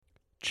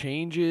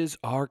Changes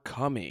are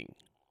coming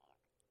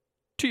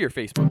to your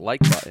Facebook like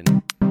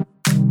button.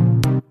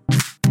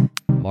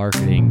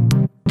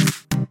 Marketing,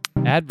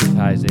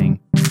 advertising,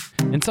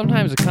 and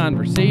sometimes a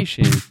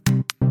conversation.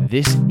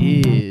 This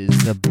is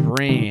the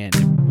Brand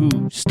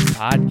Boost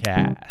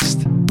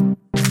Podcast.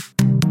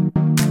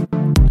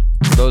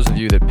 For those of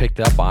you that picked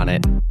up on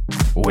it,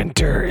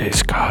 winter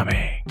is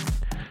coming.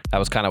 That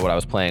was kind of what I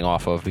was playing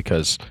off of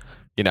because,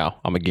 you know,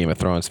 I'm a Game of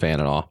Thrones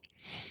fan and all.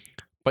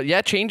 But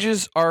yeah,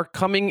 changes are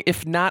coming,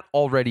 if not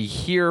already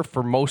here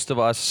for most of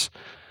us.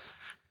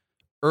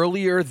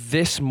 Earlier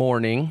this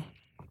morning,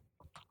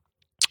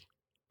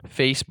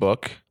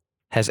 Facebook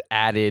has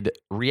added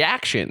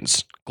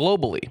reactions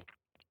globally.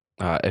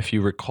 If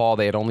you recall,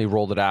 they had only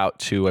rolled it out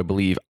to, I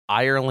believe,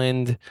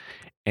 Ireland,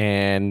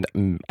 and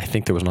I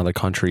think there was another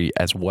country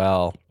as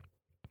well.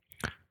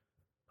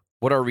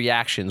 What are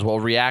reactions? Well,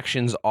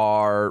 reactions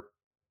are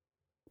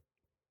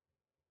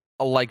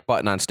a like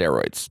button on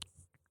steroids.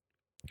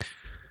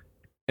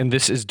 And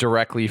this is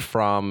directly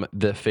from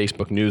the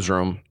Facebook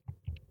newsroom.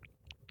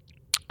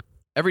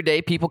 Every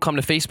day, people come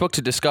to Facebook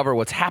to discover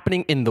what's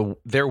happening in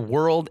their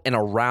world and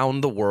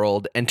around the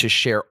world and to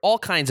share all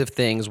kinds of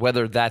things,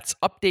 whether that's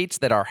updates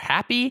that are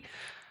happy,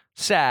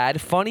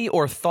 sad, funny,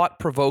 or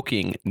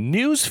thought-provoking.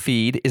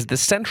 Newsfeed is the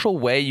central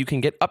way you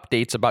can get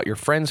updates about your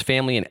friends,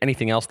 family, and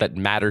anything else that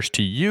matters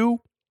to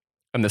you,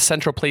 and the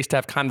central place to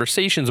have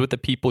conversations with the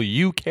people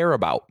you care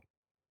about.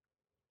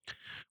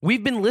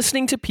 We've been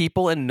listening to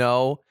people and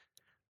know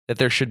that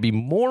there should be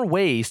more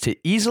ways to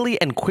easily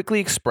and quickly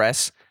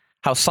express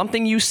how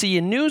something you see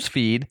in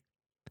Newsfeed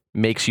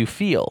makes you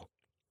feel.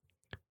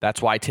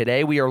 That's why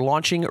today we are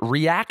launching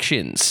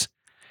Reactions,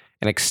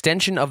 an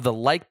extension of the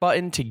like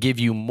button to give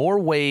you more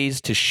ways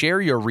to share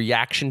your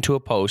reaction to a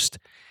post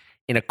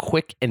in a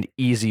quick and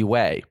easy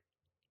way.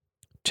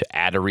 To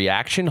add a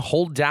reaction,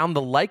 hold down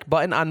the like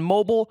button on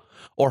mobile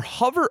or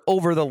hover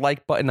over the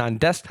like button on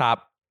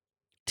desktop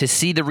to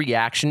see the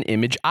reaction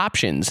image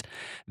options.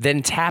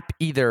 Then tap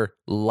either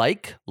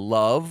like,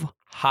 love,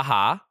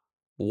 haha,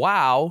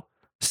 wow,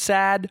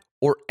 sad,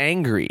 or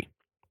angry.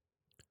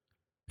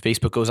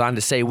 Facebook goes on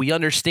to say, we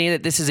understand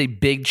that this is a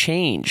big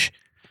change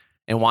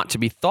and want to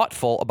be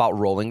thoughtful about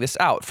rolling this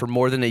out. For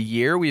more than a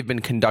year, we've been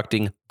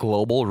conducting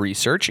global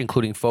research,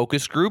 including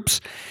focus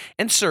groups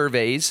and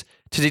surveys,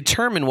 to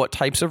determine what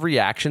types of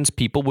reactions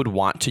people would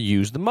want to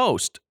use the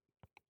most.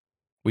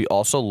 We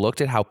also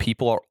looked at how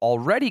people are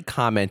already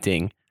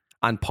commenting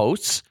on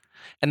posts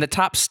and the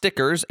top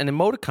stickers and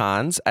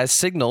emoticons as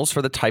signals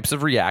for the types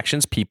of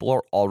reactions people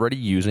are already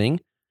using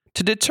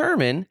to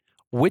determine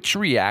which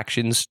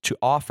reactions to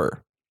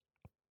offer.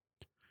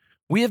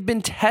 We have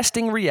been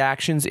testing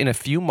reactions in a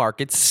few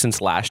markets since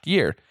last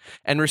year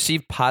and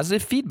received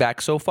positive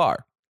feedback so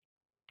far.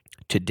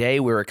 Today,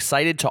 we're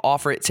excited to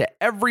offer it to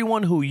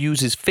everyone who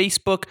uses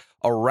Facebook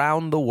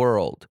around the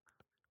world.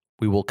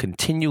 We will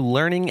continue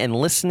learning and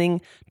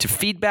listening to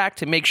feedback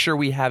to make sure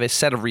we have a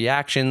set of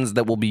reactions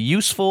that will be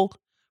useful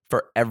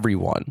for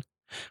everyone.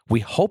 We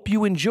hope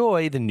you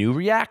enjoy the new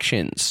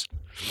reactions.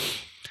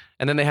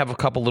 And then they have a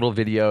couple little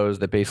videos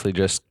that basically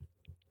just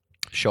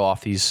show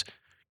off these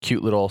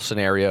cute little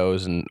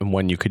scenarios and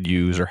when you could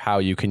use or how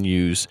you can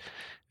use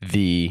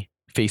the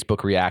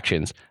Facebook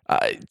reactions.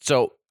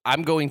 So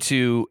I'm going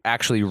to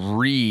actually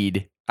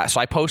read.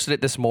 So I posted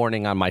it this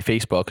morning on my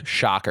Facebook,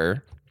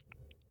 shocker.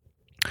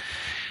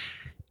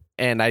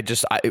 And I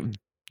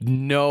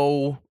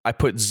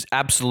put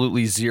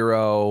absolutely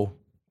zero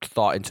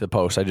thought into the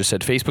post. I just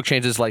said, Facebook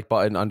changes like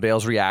button,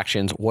 unveils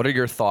reactions. What are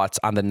your thoughts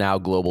on the now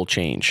global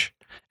change?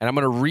 And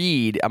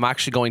I'm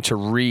actually going to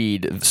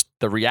read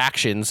the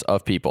reactions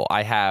of people.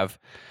 I have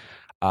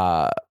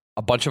a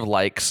bunch of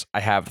likes. I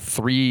have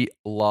 3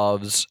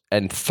 loves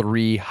and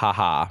 3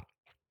 haha.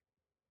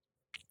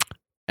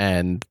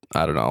 And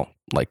I don't know,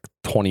 like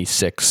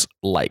 26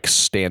 likes,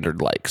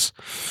 standard likes.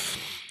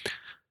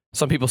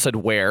 Some people said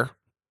where.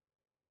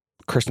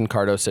 Kristen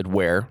Cardo said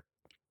where.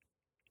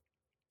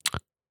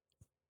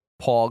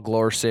 Paul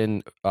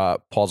Glorson,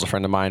 Paul's a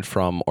friend of mine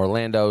from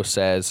Orlando,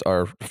 says,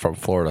 or from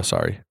Florida,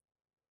 sorry.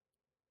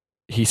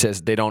 He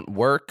says they don't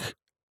work.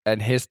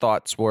 And his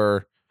thoughts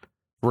were,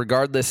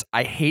 regardless,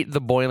 I hate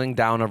the boiling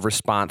down of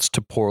response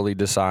to poorly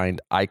designed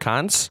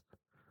icons.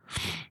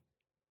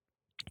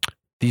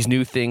 These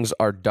new things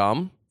are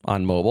dumb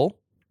on mobile.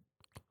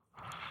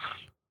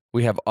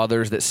 We have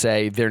others that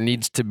say there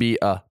needs to be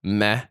a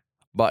meh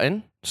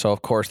button. So,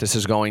 of course, this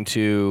is going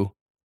to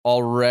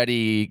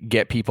already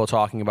get people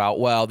talking about,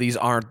 well, these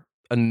aren't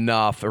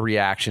enough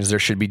reactions. There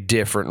should be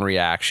different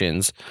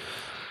reactions.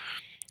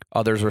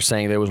 Others were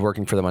saying that it was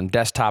working for them on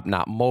desktop,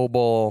 not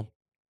mobile.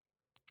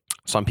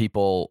 Some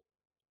people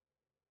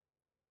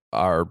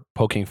are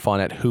poking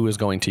fun at who is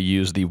going to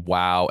use the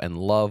wow and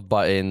love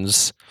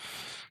buttons,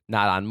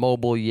 not on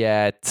mobile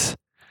yet.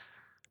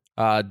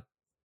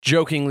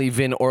 Jokingly,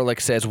 Vin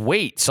Orlick says,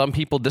 wait, some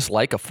people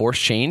dislike a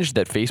forced change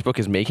that Facebook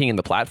is making in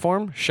the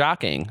platform?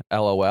 Shocking.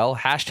 LOL.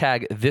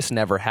 Hashtag this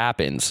never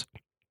happens.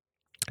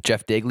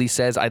 Jeff Dagley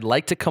says, I'd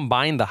like to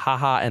combine the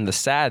haha and the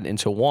sad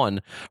into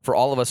one for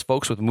all of us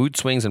folks with mood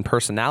swings and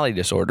personality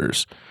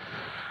disorders.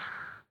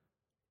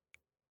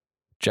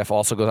 Jeff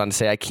also goes on to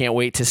say, I can't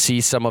wait to see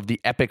some of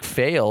the epic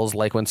fails,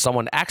 like when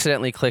someone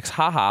accidentally clicks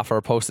haha for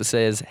a post that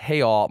says,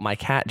 hey all, my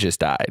cat just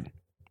died.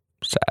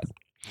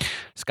 Sad.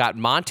 Scott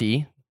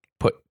Monty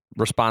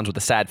responds with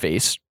a sad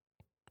face.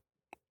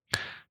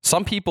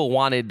 Some people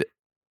wanted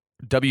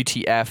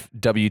WTF,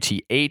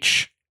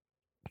 WTH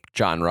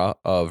genre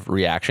of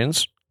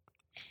reactions.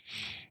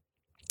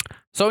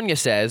 Sonia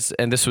says,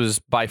 and this was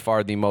by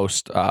far the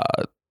most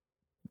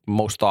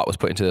thought was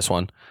put into this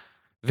one,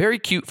 very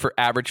cute for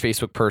average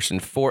Facebook person.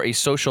 For a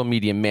social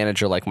media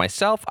manager like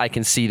myself, I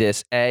can see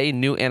this. A,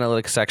 new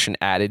analytics section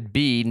added.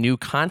 B, new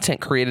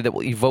content created that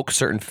will evoke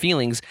certain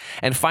feelings.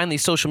 And finally,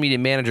 social media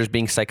managers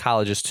being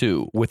psychologists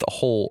too, with a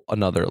whole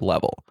another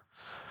level.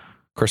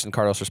 Kristen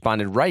Cardos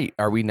responded, right,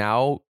 are we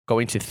now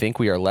going to think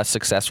we are less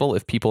successful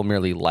if people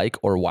merely like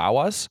or wow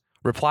us?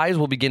 Replies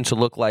will begin to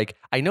look like,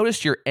 I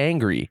noticed you're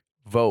angry.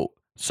 Vote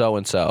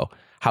so-and-so.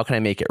 How can I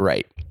make it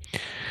right?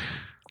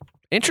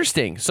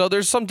 Interesting. So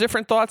there's some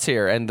different thoughts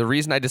here. And the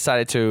reason I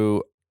decided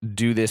to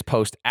do this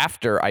post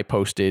after I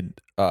posted,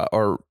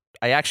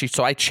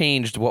 I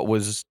changed what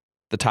was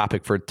the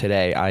topic for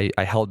today.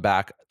 I held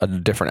back a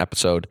different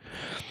episode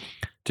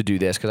to do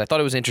this because I thought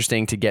it was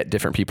interesting to get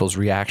different people's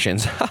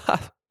reactions.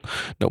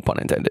 No pun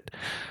intended.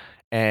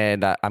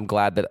 And I'm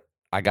glad that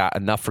I got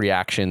enough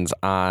reactions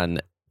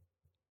on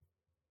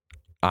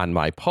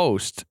my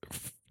post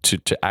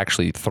to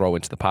actually throw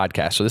into the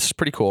podcast. So this is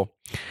pretty cool.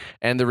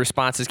 And the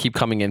responses keep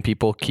coming in.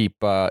 People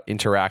keep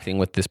interacting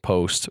with this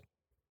post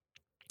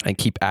and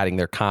keep adding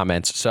their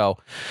comments. So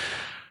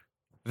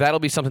that'll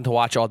be something to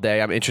watch all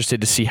day. I'm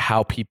interested to see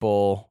how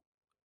people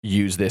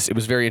use this. It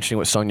was very interesting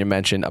what Sonia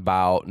mentioned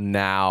about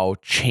now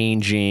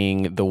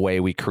changing the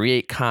way we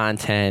create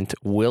content.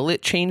 Will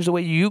it change the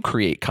way you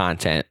create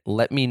content?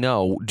 Let me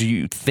know. Do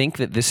you think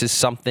that this is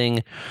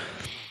something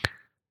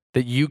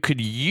that you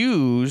could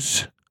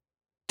use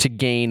to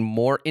gain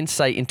more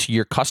insight into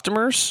your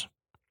customers?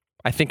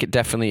 I think it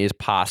definitely is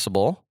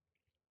possible.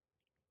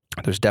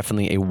 There's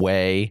definitely a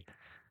way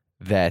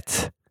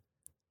that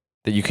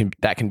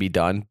can be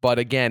done. But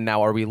again,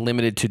 now are we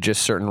limited to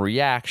just certain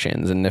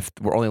reactions? And if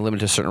we're only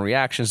limited to certain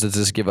reactions, does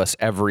this give us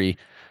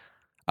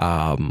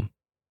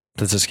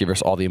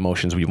all the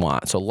emotions we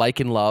want? So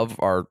like and love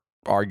are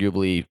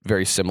arguably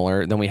very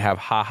similar. Then we have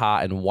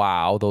haha and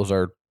wow. Those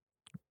are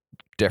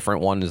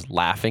different. One is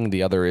laughing.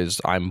 The other is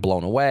I'm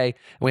blown away.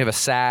 And we have a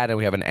sad and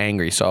we have an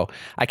angry. So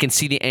I can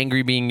see the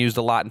angry being used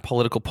a lot in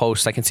political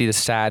posts. I can see the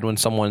sad when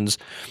someone's,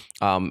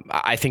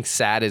 I think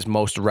sad is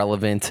most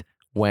relevant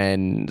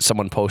when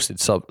someone posts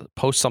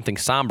something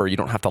somber. You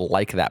don't have to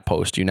like that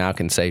post. You now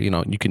can say,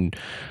 you can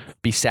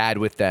be sad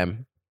with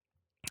them.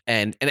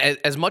 And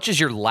as much as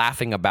you're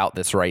laughing about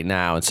this right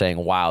now and saying,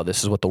 wow,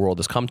 this is what the world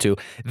has come to.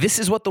 This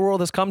is what the world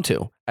has come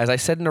to. As I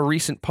said in a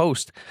recent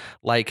post,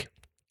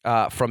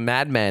 from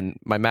Mad Men,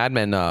 my Mad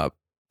Men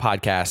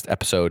podcast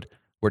episode,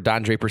 where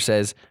Don Draper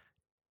says,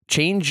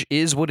 change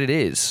is what it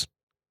is.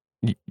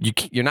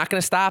 You're not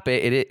going to stop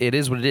it. It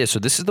is what it is. So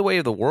this is the way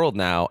of the world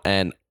now.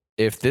 And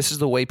if this is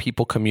the way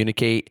people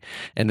communicate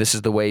and this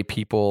is the way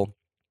people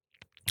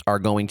are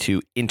going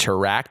to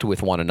interact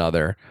with one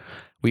another,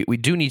 we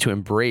do need to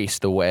embrace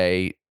the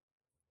way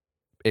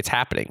it's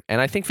happening.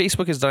 And I think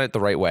Facebook has done it the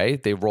right way.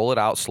 They roll it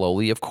out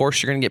slowly. Of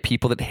course, you're going to get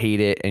people that hate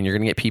it and you're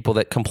going to get people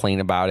that complain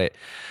about it.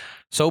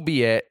 So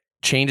be it.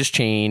 Change is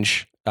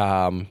change.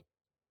 I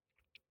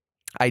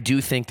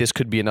do think this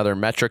could be another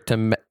metric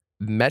to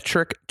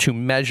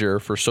measure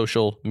for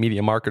social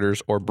media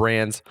marketers or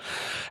brands,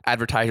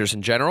 advertisers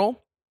in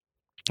general.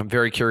 I'm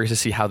very curious to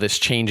see how this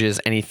changes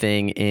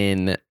anything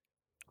in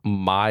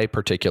my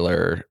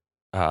particular,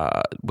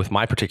 with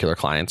my particular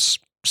clients.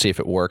 See if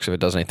it works, if it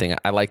does anything.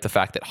 I like the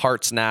fact that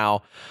hearts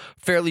now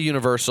fairly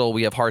universal.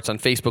 We have hearts on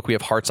Facebook. We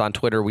have hearts on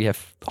Twitter. We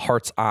have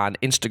hearts on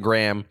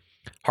Instagram.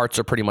 Hearts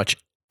are pretty much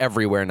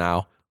everywhere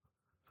now.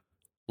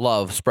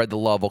 Love, spread the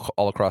love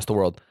all across the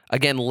world.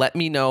 Again, let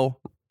me know.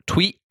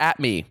 Tweet at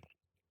me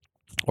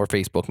or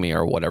Facebook me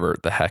or whatever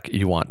the heck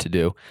you want to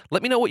do.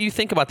 Let me know what you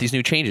think about these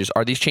new changes.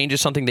 Are these changes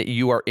something that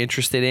you are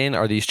interested in?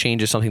 Are these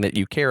changes something that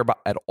you care about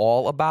at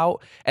all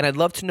about? And I'd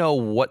love to know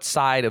what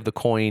side of the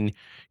coin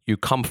you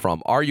come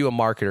from. Are you a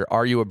marketer?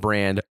 Are you a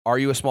brand? Are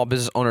you a small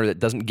business owner that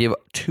doesn't give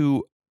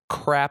two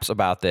craps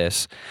about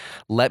this?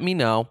 Let me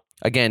know.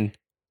 Again,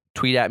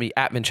 tweet at me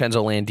at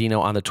Vincenzo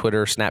Landino on the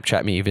Twitter.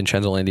 Snapchat me,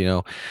 Vincenzo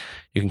Landino.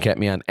 You can get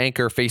me on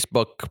Anchor,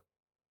 Facebook,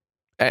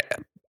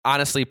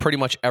 honestly, pretty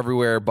much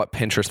everywhere but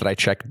Pinterest that I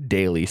check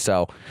daily.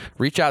 So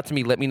reach out to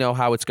me. Let me know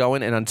how it's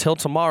going. And until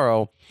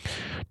tomorrow,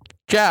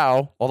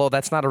 ciao. Although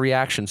that's not a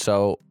reaction,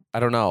 so I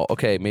don't know.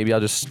 Okay, maybe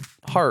I'll just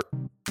heart.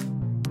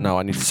 No,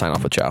 I need to sign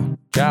off with ciao.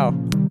 Ciao.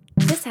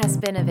 This has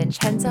been a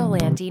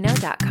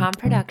VincenzoLandino.com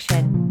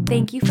production.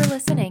 Thank you for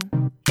listening.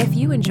 If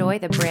you enjoy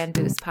the Brand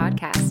Boost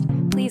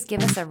podcast, please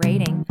give us a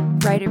rating,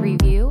 write a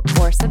review,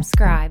 or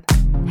subscribe.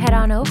 Head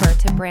on over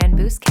to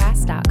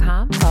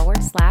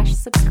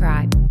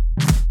brandboostcast.com/subscribe.